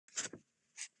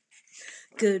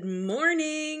Good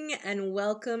morning and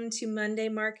welcome to Monday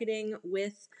Marketing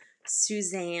with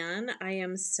Suzanne. I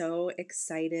am so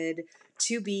excited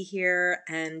to be here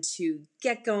and to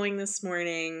get going this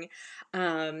morning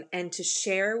and to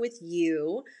share with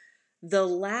you the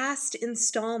last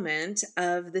installment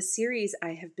of the series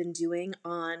I have been doing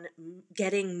on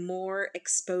getting more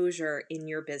exposure in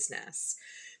your business.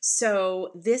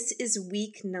 So this is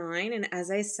week 9, and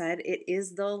as I said, it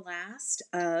is the last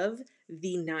of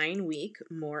the 9-week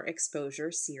More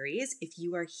Exposure series. If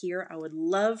you are here, I would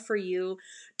love for you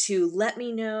to let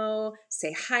me know,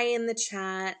 say hi in the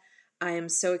chat. I am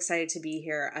so excited to be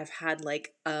here. I've had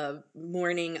like a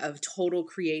morning of total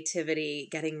creativity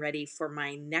getting ready for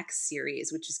my next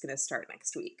series, which is going to start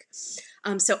next week.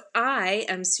 So I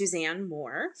am Suzanne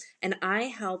Moore, and I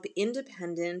help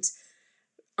independent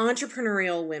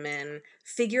entrepreneurial women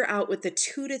figure out what the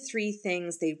 2 to 3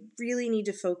 things they really need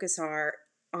to focus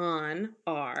on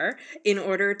in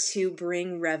order to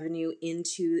bring revenue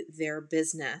into their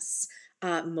business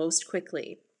most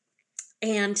quickly.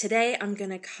 And today I'm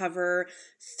going to cover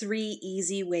 3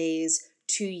 easy ways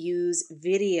to use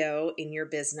video in your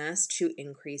business to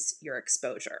increase your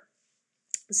exposure.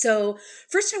 So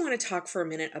first I want to talk for a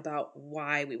minute about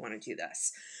why we want to do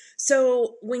this.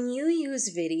 So when you use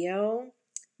video,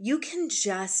 you can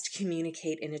just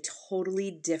communicate in a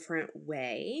totally different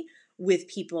way with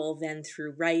people than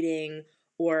through writing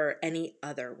or any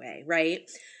other way, right?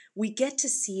 We get to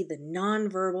see the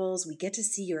nonverbals, we get to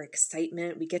see your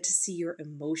excitement, we get to see your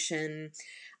emotion,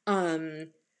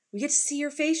 we get to see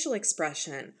your facial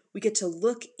expression, we get to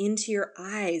look into your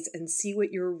eyes and see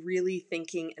what you're really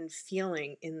thinking and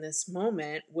feeling in this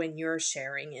moment when you're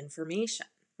sharing information,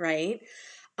 right?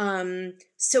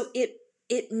 So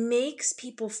it makes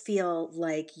people feel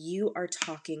like you are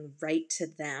talking right to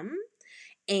them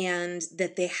and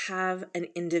that they have an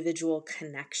individual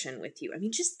connection with you. I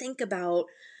mean, just think about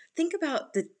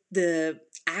the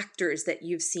actors that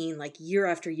you've seen like year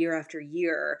after year after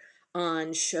year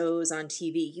on shows on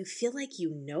TV. You feel like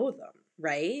you know them,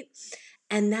 right?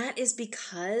 And that is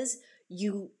because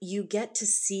you get to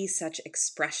see such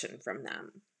expression from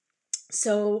them.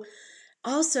 So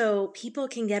also, people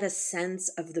can get a sense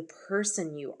of the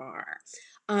person you are.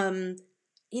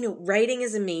 Writing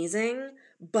is amazing,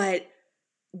 but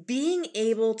being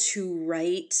able to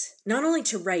write, not only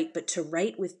to write, but to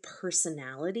write with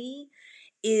personality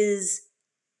is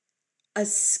a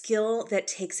skill that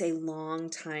takes a long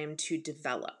time to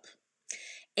develop.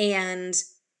 And,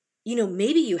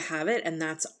 maybe you have it and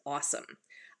that's awesome.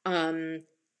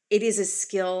 It is a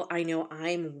skill I know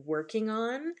I'm working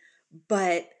on,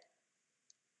 but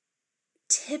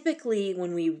typically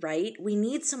when we write, we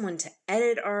need someone to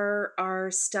edit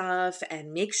our stuff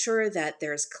and make sure that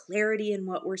there's clarity in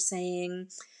what we're saying.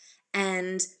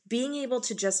 And being able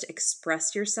to just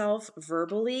express yourself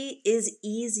verbally is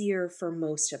easier for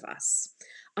most of us.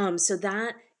 So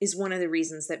that is one of the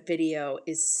reasons that video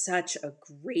is such a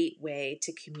great way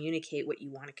to communicate what you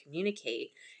want to communicate.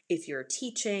 If you're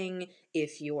teaching,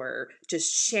 if you're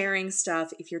just sharing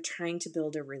stuff, if you're trying to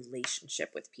build a relationship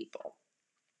with people.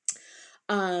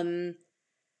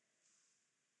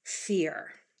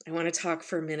 Fear. I want to talk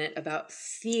for a minute about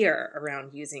fear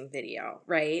around using video,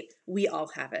 right? We all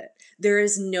have it. There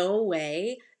is no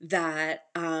way that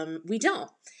we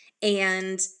don't.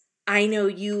 And I know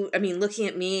looking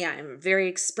at me, I'm very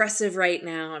expressive right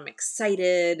now. I'm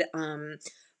excited.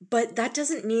 But that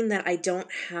doesn't mean that I don't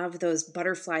have those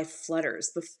butterfly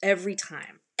flutters every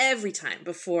time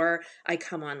before I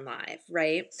come on live,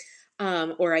 right?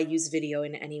 Or I use video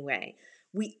in any way.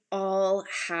 We all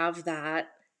have that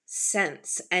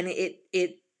sense, and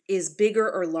it is bigger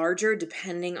or larger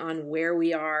depending on where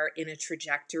we are in a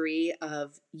trajectory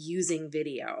of using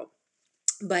video.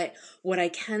 But what I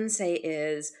can say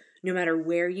is no matter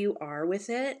where you are with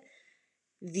it,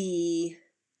 the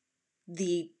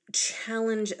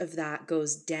challenge of that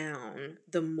goes down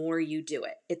the more you do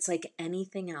it. It's like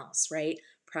anything else, right?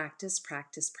 Practice,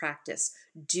 practice, practice.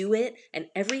 Do it, and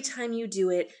every time you do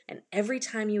it, and every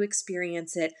time you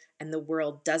experience it, and the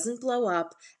world doesn't blow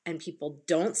up, and people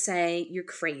don't say you're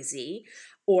crazy,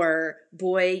 or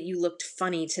boy, you looked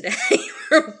funny today,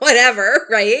 or whatever,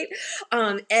 right?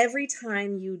 Every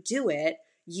time you do it,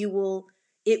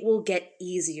 it will get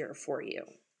easier for you.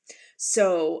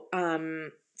 So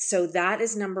that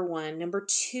is number 1. Number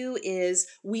 2 is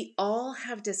we all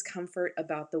have discomfort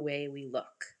about the way we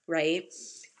look, right?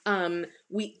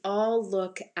 We all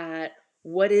look at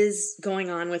what is going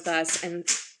on with us, and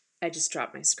I just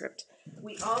dropped my script.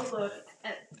 We all look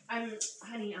at,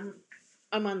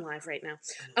 I'm on live right now.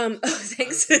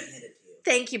 Thanks.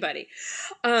 Thank you, buddy.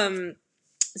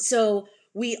 So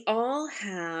we all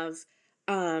have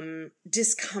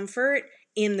discomfort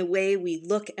in the way we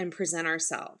look and present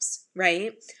ourselves,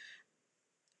 right?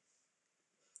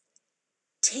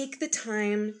 Take the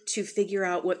time to figure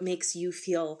out what makes you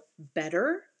feel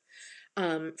better.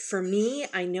 For me,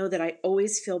 I know that I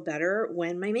always feel better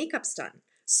when my makeup's done.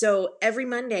 So every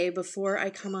Monday before I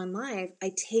come on live,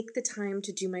 I take the time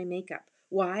to do my makeup.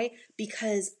 Why?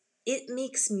 Because it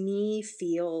makes me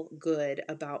feel good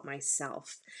about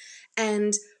myself.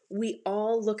 And we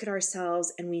all look at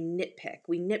ourselves and we nitpick.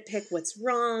 We nitpick what's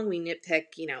wrong. We nitpick,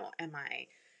 am I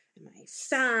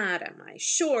fat? Am I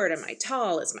short? Am I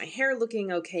tall? Is my hair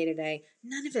looking okay today?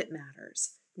 None of it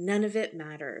matters. None of it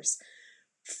matters.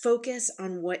 Focus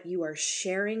on what you are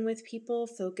sharing with people.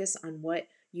 Focus on what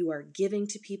you are giving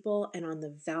to people and on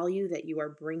the value that you are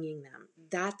bringing them.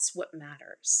 That's what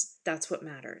matters. That's what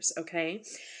matters. Okay.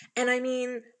 And I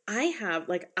mean, I have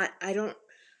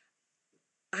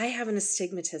I have an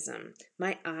astigmatism.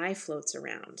 My eye floats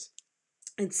around.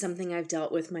 It's something I've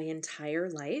dealt with my entire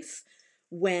life.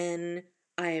 When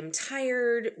I am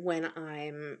tired, when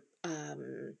I'm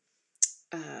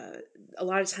uh, a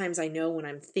lot of times I know when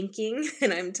I'm thinking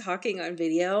and I'm talking on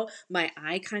video, my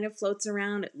eye kind of floats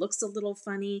around. It looks a little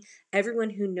funny. Everyone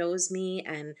who knows me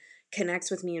and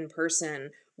connects with me in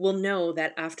person will know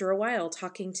that after a while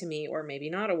talking to me, or maybe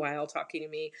not a while talking to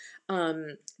me,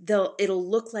 it'll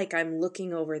look like I'm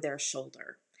looking over their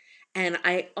shoulder. And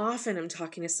I often am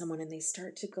talking to someone and they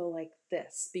start to go like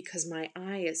this because my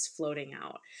eye is floating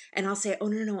out. And I'll say, oh,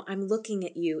 no, I'm looking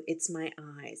at you. It's my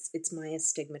eyes. It's my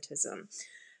astigmatism.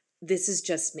 This is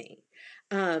just me.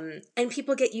 And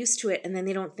people get used to it and then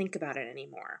they don't think about it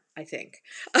anymore, I think.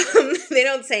 They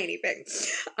don't say anything.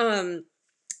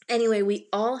 Anyway, we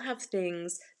all have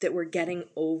things that we're getting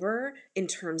over in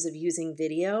terms of using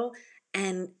video,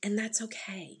 and that's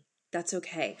okay. That's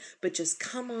okay. But just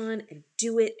come on and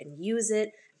do it and use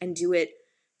it and do it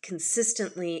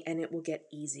consistently, and it will get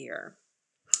easier.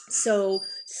 So,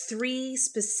 3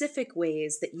 specific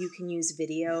ways that you can use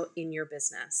video in your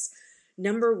business.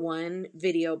 Number 1,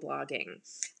 video blogging.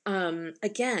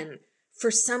 Again, for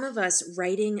some of us,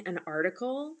 writing an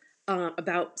article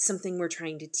about something we're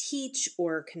trying to teach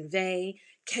or convey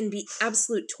can be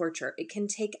absolute torture. It can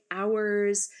take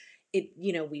hours.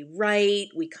 We write,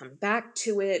 we come back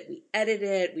to it, we edit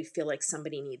it, we feel like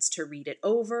somebody needs to read it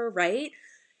over, right?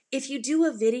 If you do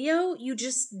a video, you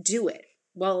just do it.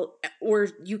 Well, or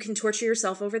you can torture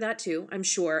yourself over that too, I'm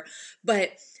sure.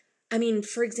 But I mean,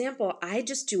 for example, I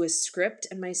just do a script,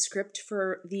 and my script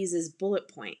for these is bullet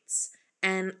points.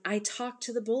 And I talk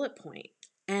to the bullet point,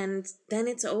 and then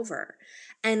it's over.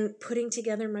 And putting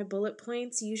together my bullet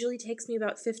points usually takes me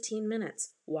about 15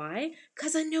 minutes. Why?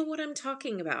 Because I know what I'm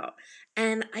talking about.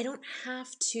 And I don't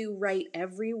have to write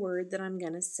every word that I'm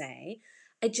going to say.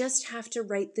 I just have to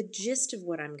write the gist of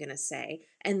what I'm going to say,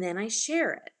 and then I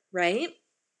share it, right?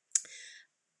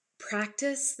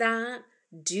 Practice that,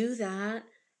 do that,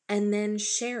 and then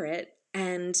share it.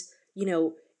 And,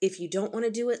 if you don't want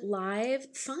to do it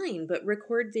live, fine, but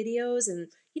record videos and,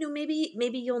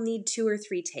 maybe you'll need 2 or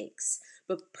 3 takes,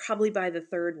 but probably by the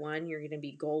 3rd one, you're going to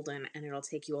be golden and it'll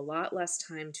take you a lot less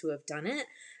time to have done it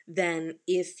than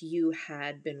if you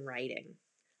had been writing.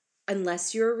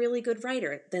 Unless you're a really good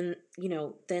writer, then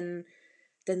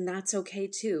that's okay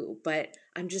too. But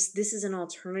this is an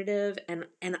alternative,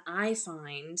 and I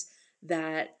find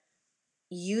that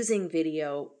using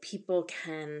video, people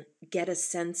can get a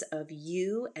sense of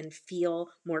you and feel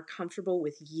more comfortable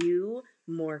with you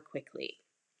more quickly.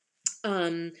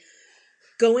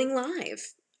 Going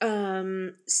live.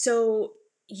 So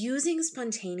using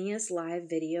spontaneous live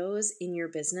videos in your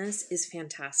business is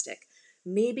fantastic.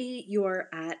 Maybe you're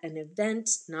at an event,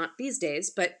 not these days,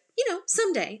 but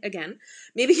someday again,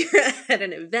 maybe you're at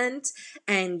an event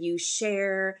and you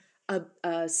share a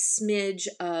smidge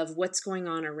of what's going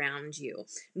on around you.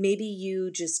 Maybe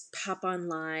you just pop on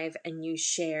live and you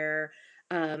share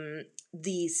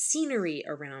the scenery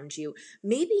around you.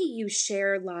 Maybe you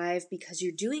share live because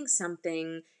you're doing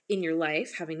something in your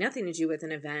life, having nothing to do with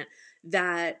an event,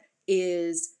 that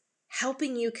is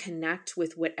helping you connect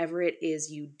with whatever it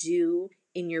is you do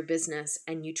in your business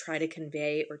and you try to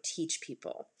convey or teach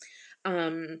people.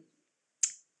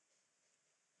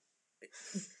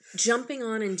 Jumping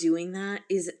on and doing that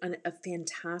is a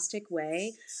fantastic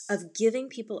way of giving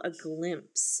people a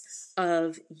glimpse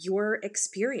of your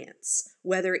experience,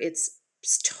 whether it's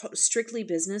strictly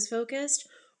business focused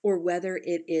or whether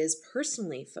it is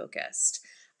personally focused,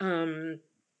 or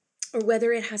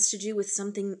whether it has to do with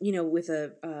something, with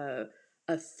a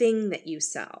thing that you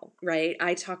sell, right?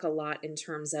 I talk a lot in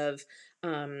terms of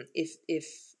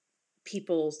if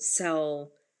people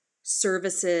sell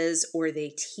services, or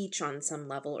they teach on some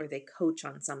level, or they coach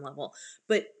on some level.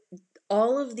 But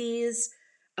all of these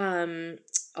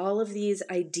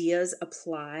ideas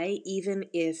apply even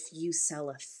if you sell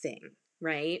a thing,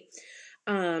 right?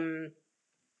 Um,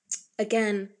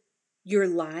 Again, your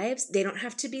lives, they don't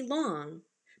have to be long.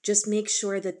 Just make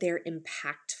sure that they're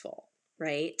impactful,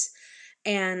 right?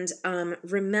 And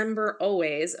remember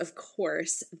always, of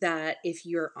course, that if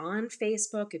you're on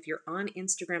Facebook, if you're on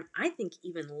Instagram, I think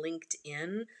even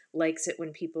LinkedIn likes it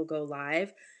when people go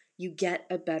live. You get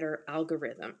a better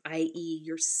algorithm, i.e.,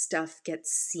 your stuff gets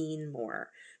seen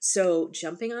more. So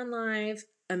jumping on live,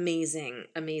 amazing,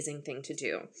 amazing thing to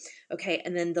do. Okay,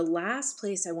 and then the last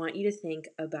place I want you to think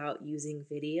about using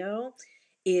video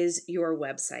is your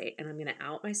website. And I'm going to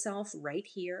out myself right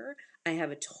here. I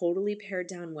have a totally pared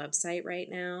down website right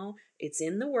now. It's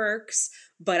in the works,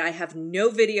 but I have no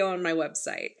video on my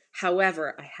website.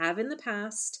 However, I have in the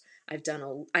past. I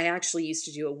actually used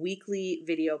to do a weekly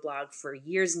video blog for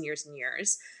years and years and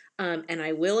years. And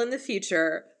I will in the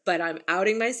future, but I'm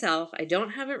outing myself. I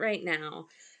don't have it right now.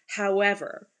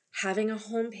 However, having a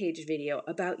homepage video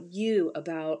about you,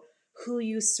 about who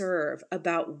you serve,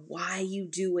 about why you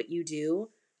do what you do,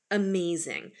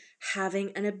 amazing.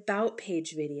 Having an about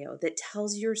page video that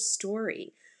tells your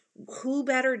story. Who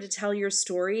better to tell your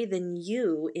story than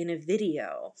you in a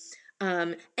video?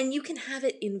 And you can have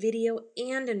it in video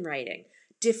and in writing.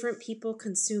 Different people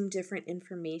consume different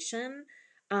information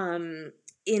in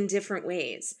different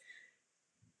ways.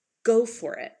 Go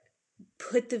for it.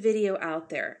 Put the video out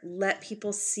there. Let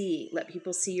people see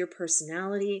your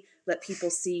personality, let people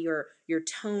see your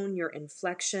tone, your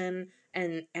inflection,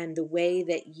 and the way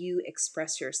that you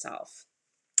express yourself.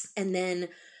 And then,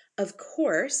 of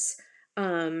course,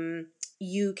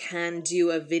 you can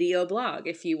do a video blog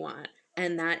if you want.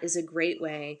 And that is a great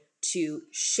way to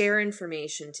share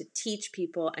information, to teach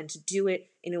people, and to do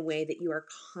it in a way that you are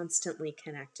constantly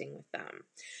connecting with them.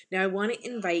 Now, I want to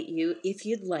invite you, if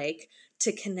you'd like,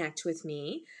 to connect with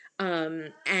me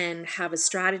and have a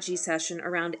strategy session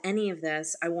around any of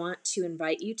this. I want to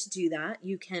invite you to do that.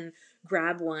 You can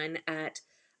grab one at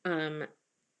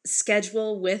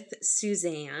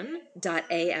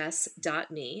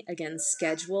schedulewithsuzanne.as.me. Again,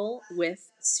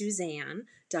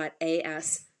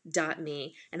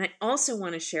 schedulewithsuzanne.as.me. And I also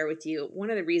want to share with you,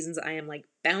 one of the reasons I am like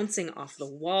bouncing off the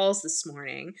walls this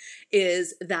morning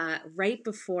is that right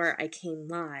before I came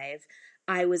live,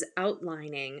 I was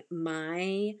outlining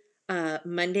my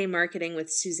Monday Marketing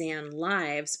with Suzanne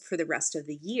lives for the rest of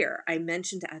the year. I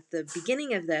mentioned at the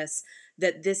beginning of this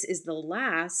that this is the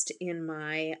last in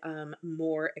my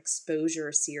More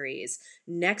Exposure series.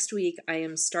 Next week, I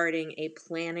am starting a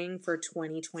Planning for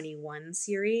 2021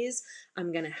 series.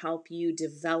 I'm going to help you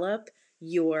develop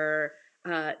your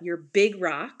big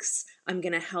rocks. I'm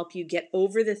going to help you get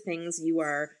over the things you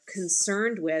are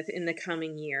concerned with in the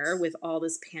coming year with all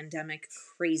this pandemic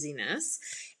craziness.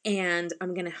 And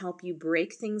I'm going to help you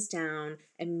break things down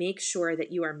and make sure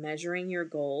that you are measuring your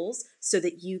goals so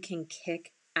that you can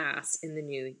kick ass in the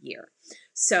new year.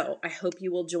 So I hope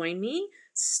you will join me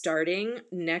starting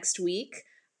next week,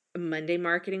 Monday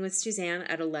Marketing with Suzanne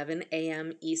at 11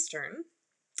 a.m. Eastern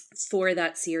for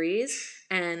that series.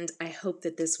 And I hope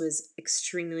that this was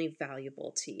extremely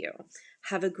valuable to you.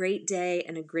 Have a great day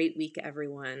and a great week,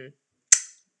 everyone.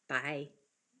 Bye.